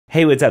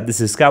Hey, what's up? This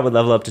is Scott with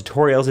Level Up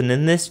Tutorials, and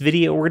in this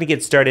video, we're going to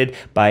get started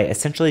by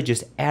essentially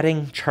just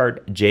adding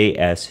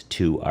Chart.js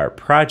to our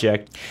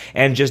project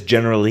and just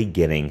generally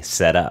getting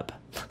set up.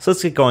 So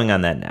let's get going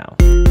on that now.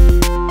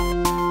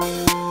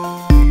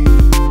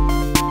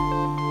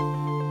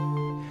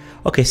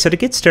 Okay, so to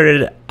get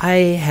started, I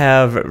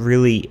have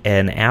really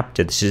an app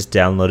that's just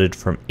downloaded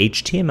from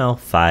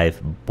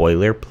HTML5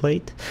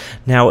 boilerplate.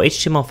 Now,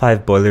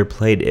 HTML5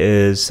 boilerplate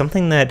is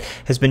something that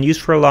has been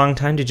used for a long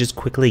time to just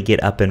quickly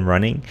get up and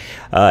running.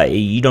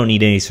 You don't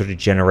need any sort of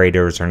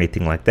generators or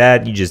anything like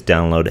that. You just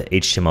download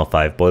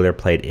HTML5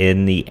 boilerplate.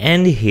 In the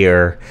end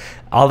here,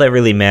 all that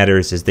really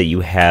matters is that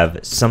you have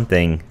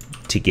something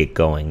to get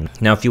going.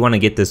 Now, if you want to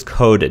get this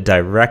code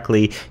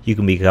directly, you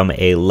can become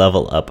a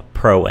Level Up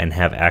Pro and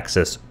have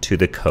access to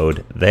the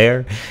code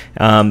there.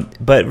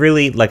 But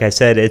really, like I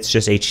said, it's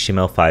just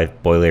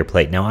HTML5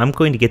 boilerplate. Now, I'm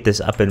going to get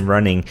this up and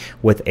running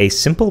with a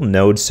simple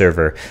Node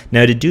server.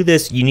 Now, to do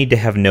this, you need to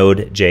have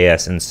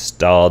Node.js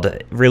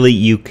installed. Really,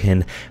 you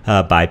can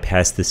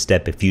bypass this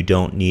step if you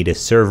don't need a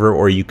server,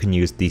 or you can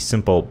use the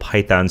simple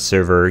Python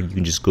server. You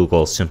can just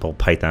Google simple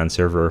Python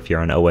server if you're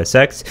on OS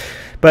X.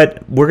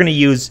 But we're going to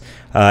use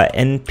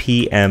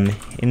npm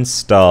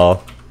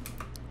install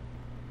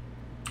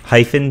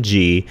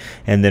 -g,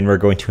 and then we're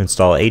going to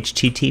install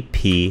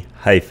http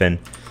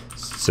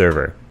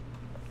 -server.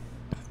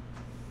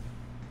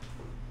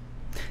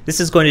 This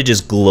is going to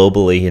just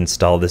globally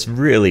install this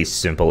really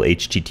simple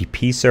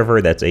HTTP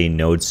server that's a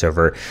Node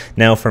server.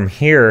 Now from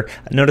here,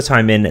 notice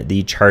I'm in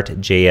the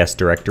Chart.js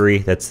directory.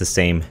 That's the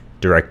same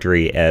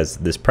directory as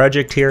this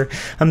project here.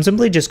 I'm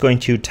simply just going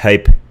to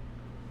type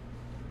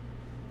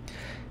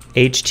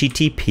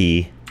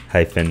HTTP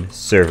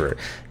 -server,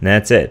 and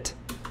that's it.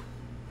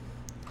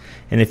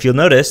 And if you'll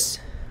notice,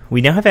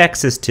 we now have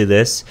access to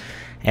this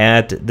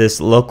at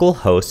this local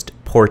host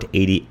port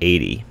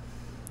 8080.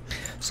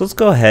 So let's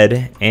go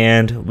ahead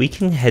and we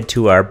can head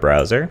to our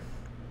browser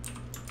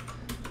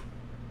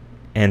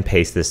and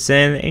paste this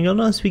in, and you'll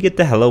notice we get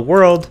the hello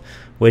world,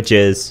 which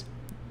is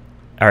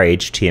our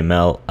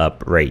HTML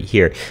up right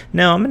here.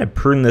 Now I'm going to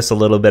prune this a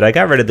little bit. I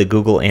got rid of the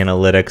Google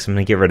Analytics. I'm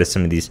going to get rid of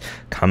some of these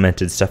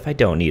commented stuff. I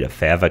don't need a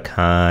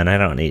favicon. I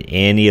don't need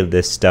any of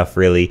this stuff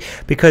really,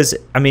 because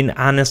I mean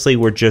honestly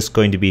we're just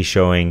going to be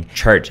showing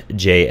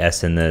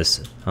Chart.js in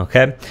this,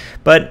 okay?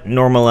 But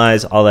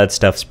normalize, all that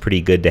stuff's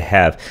pretty good to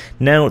have.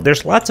 Now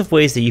there's lots of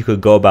ways that you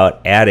could go about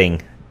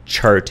adding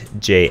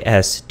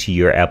Chart.js to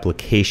your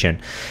application.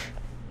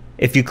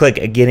 If you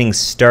click Getting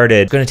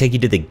Started, it's going to take you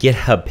to the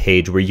GitHub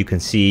page where you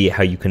can see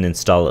how you can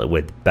install it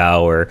with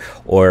Bower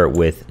or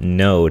with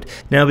Node.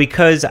 Now,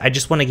 because I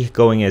just want to get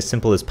going as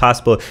simple as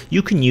possible,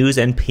 you can use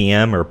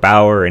NPM or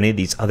Bower or any of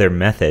these other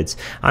methods.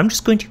 I'm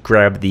just going to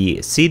grab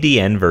the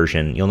CDN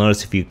version. You'll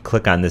notice if you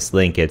click on this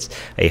link, it's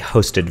a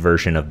hosted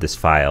version of this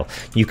file.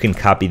 You can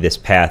copy this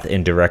path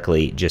and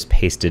directly just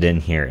paste it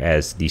in here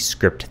as the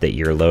script that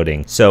you're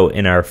loading. So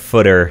in our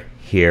footer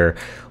here,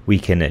 we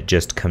can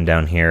just come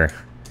down here.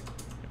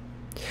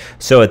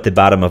 So at the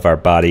bottom of our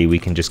body, we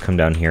can just come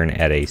down here and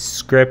add a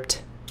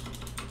script,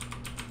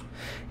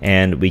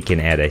 and we can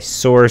add a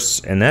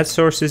source, and that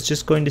source is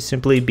just going to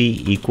simply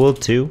be equal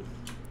to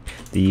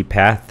the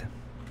path.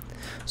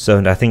 So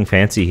nothing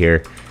fancy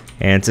here.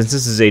 And since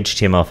this is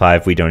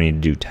HTML5, we don't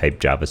need to do type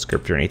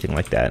JavaScript or anything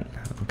like that.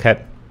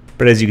 Okay.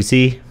 But as you can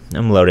see,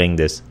 I'm loading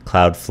this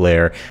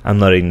Cloudflare. I'm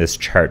loading this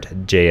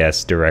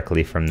Chart.js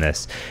directly from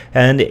this.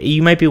 And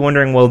you might be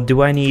wondering, well,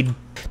 do I need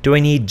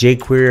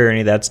jQuery or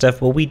any of that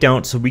stuff? Well, we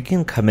don't, so we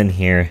can come in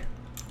here.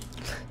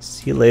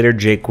 See you later,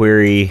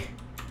 jQuery.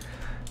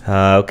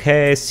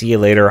 Okay, see you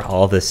later,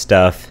 all this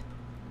stuff.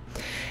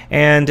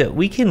 And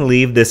we can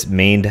leave this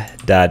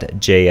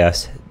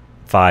main.js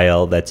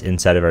file that's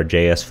inside of our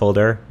JS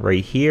folder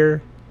right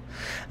here.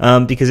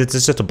 Because it's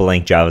just a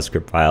blank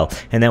JavaScript file,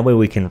 and that way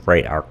we can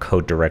write our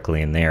code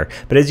directly in there.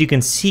 But as you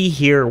can see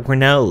here, we're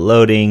now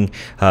loading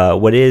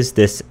what is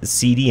this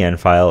CDN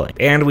file,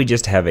 and we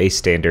just have a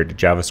standard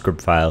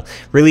JavaScript file.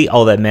 Really,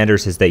 all that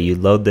matters is that you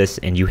load this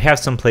and you have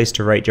some place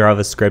to write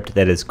JavaScript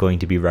that is going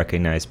to be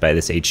recognized by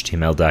this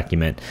HTML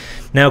document.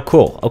 Now,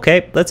 cool.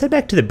 Okay, let's head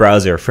back to the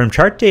browser. From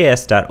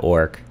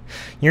chartjs.org,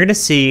 you're going to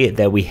see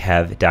that we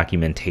have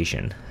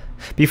documentation.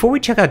 Before we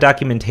check out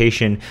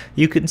documentation,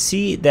 you can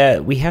see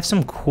that we have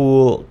some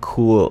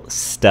cool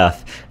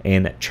stuff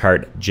in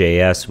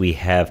Chart.js. We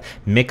have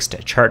mixed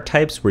chart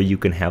types where you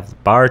can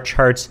have bar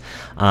charts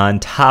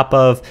on top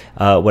of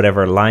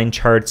whatever line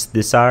charts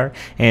this are,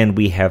 and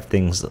we have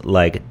things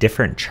like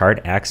different chart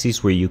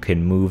axes where you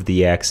can move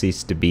the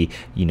axes to be,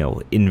 you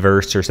know,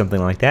 inverse or something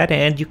like that,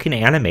 and you can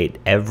animate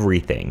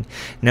everything.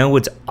 Now,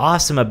 what's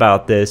awesome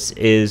about this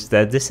is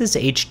that this is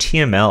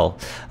HTML.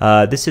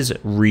 This is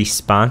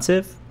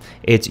responsive.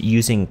 It's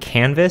using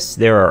Canvas.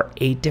 There are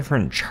 8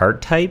 different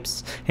chart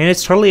types, and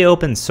it's totally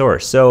open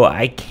source. So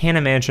I can't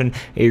imagine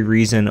a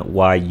reason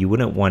why you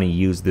wouldn't want to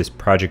use this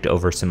project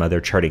over some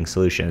other charting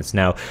solutions.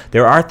 Now,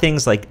 there are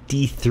things like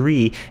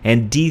D3,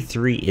 and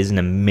D3 is an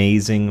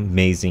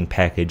amazing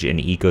package and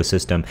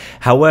ecosystem.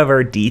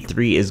 However,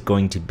 D3 is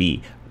going to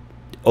be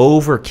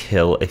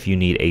overkill if you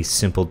need a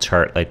simple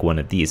chart like one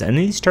of these. And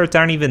these charts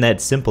aren't even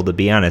that simple, to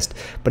be honest.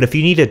 But if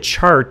you need a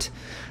chart,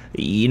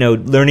 you know,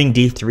 learning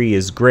D3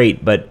 is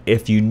great, but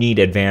if you need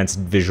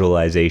advanced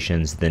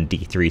visualizations, then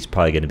D3 is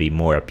probably going to be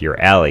more up your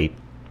alley.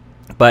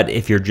 But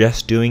if you're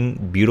just doing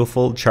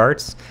beautiful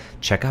charts,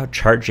 check out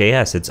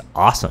Chart.js. It's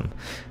awesome.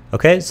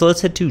 Okay, so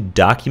let's head to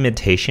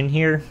documentation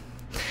here.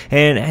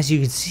 And as you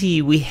can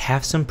see, we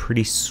have some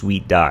pretty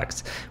sweet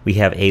docs. We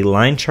have a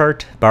line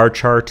chart, bar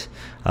chart,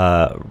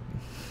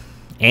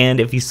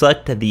 and if you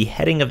select the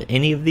heading of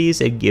any of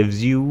these, it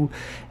gives you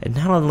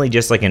not only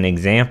just like an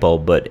example,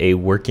 but a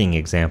working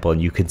example.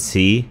 And you can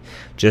see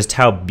just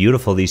how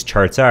beautiful these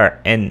charts are.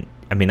 And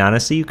I mean,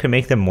 honestly, you can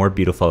make them more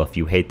beautiful if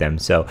you hate them.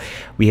 So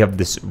we have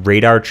this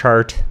radar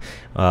chart,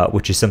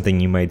 which is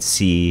something you might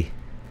see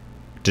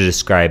to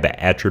describe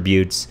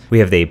attributes. We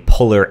have the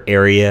polar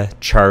area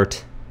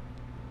chart,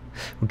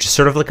 which is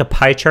sort of like a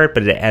pie chart,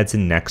 but it adds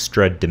an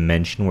extra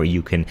dimension where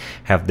you can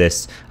have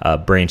this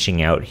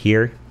branching out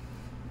here.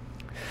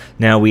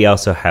 Now we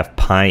also have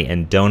pie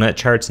and donut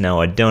charts.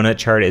 Now a donut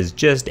chart is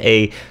just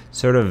a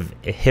sort of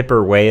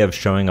hipper way of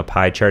showing a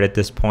pie chart at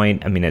this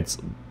point. I mean, it's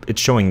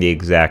showing the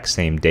exact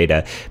same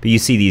data, but you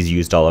see these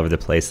used all over the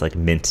place, like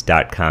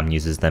mint.com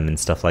uses them and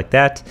stuff like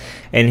that.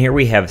 And here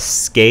we have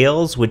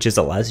scales, which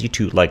allows you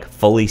to like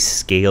fully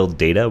scale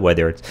data,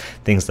 whether it's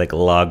things like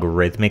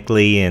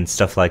logarithmically and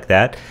stuff like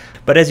that.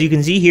 But as you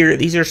can see here,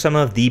 these are some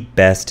of the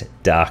best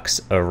docs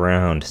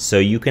around. So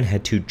you can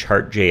head to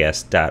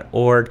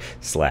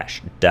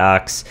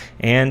chartjs.org/docs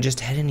and just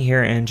head in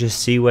here and just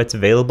see what's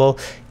available,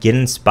 get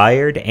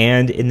inspired.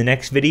 And in the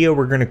next video,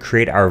 we're going to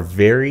create our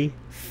very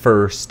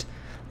first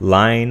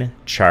line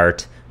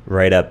chart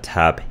right up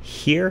top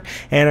here,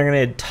 and I'm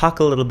going to talk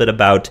a little bit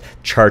about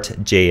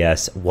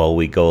Chart.js while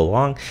we go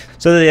along,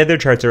 so the other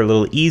charts are a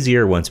little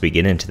easier once we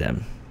get into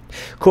them.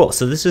 Cool,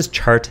 so this is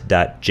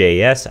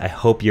chart.js. I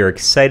hope you're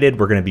excited.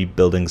 We're going to be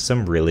building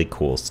some really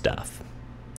cool stuff.